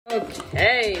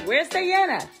Okay, where's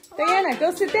Diana? Diana,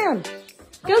 go sit down.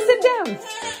 Go sit down.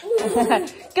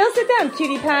 Go sit down,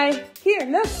 cutie pie. Here,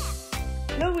 look.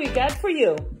 Look what we got for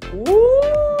you. Woo!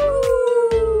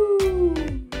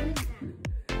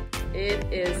 It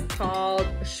is called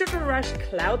Sugar Rush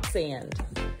Cloud Sand.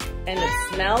 And it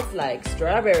smells like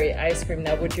strawberry ice cream.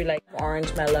 Now, would you like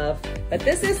orange, my love? But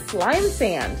this is slime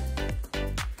sand.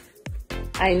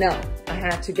 I know, I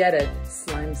had to get it.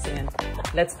 Slime sand.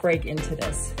 Let's break into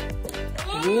this.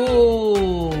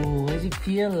 Ooh, what does it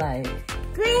feel like?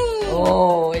 Green.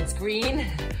 Oh, it's green.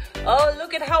 Oh,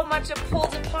 look at how much it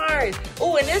pulls apart.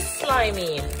 Oh, and it's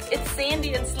slimy. It's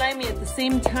sandy and slimy at the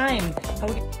same time.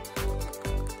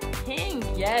 Pink,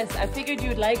 yes, I figured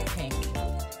you'd like pink.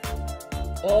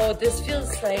 Oh, this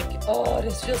feels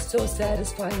so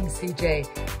satisfying, CJ.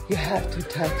 You have to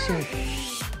touch it.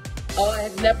 Oh,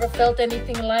 I've never felt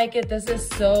anything like it. This is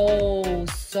so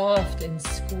soft and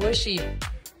squishy.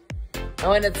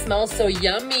 Oh, and it smells so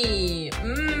yummy.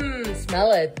 Mmm,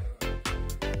 smell it.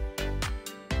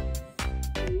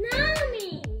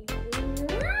 Mommy.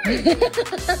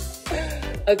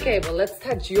 Okay, well, let's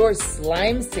touch your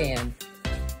slime sand.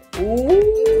 Ooh.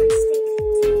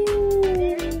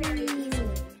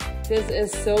 This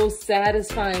is so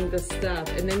satisfying, this stuff.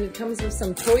 And then it comes with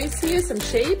some toys here, some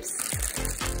shapes.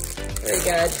 Very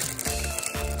good.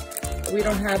 We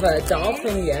don't have a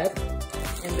dolphin yet.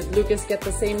 And did Lucas get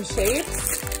the same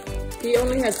shapes? He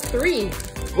only has 3.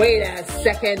 Wait a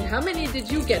second. How many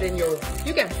did you get in your...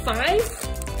 You got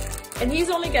 5? And he's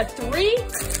only got 3?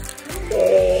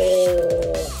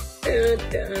 Oh.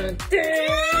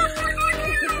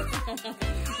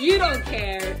 You don't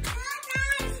care.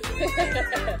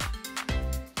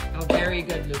 Oh, very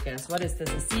good, Lucas. What is this?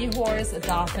 A seahorse, a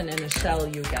dolphin, and a shell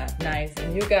you got. Nice.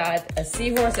 And you got a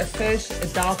seahorse, a fish, a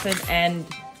dolphin, and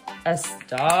a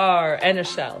star, and a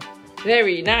shell.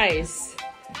 Very nice.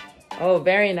 Oh,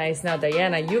 very nice. Now,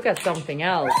 Diana, you got something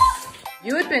else.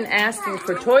 You had been asking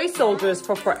for toy soldiers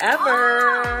for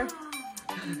forever.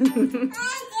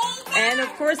 And of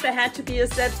course, there had to be a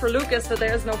set for Lucas, so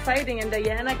there's no fighting. And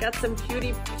Diana got some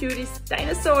cutie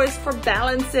dinosaurs for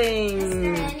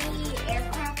balancing.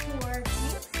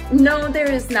 No, there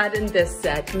is not in this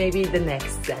set. Maybe the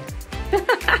next set.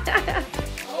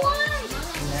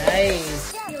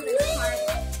 Nice.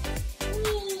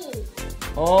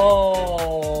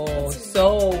 Oh,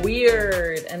 so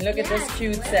weird. And look at this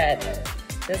cute set.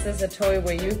 This is a toy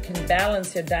where you can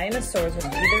balance your dinosaurs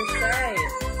on either side.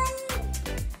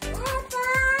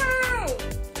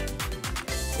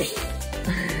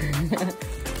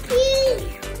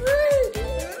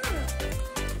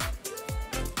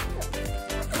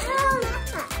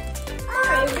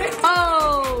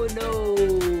 Oh no!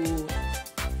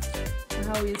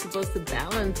 How are you supposed to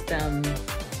balance them?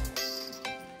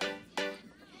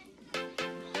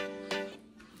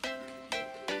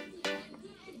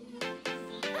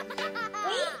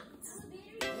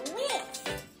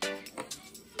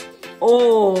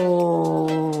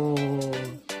 Oh!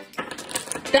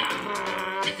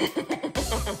 Ah.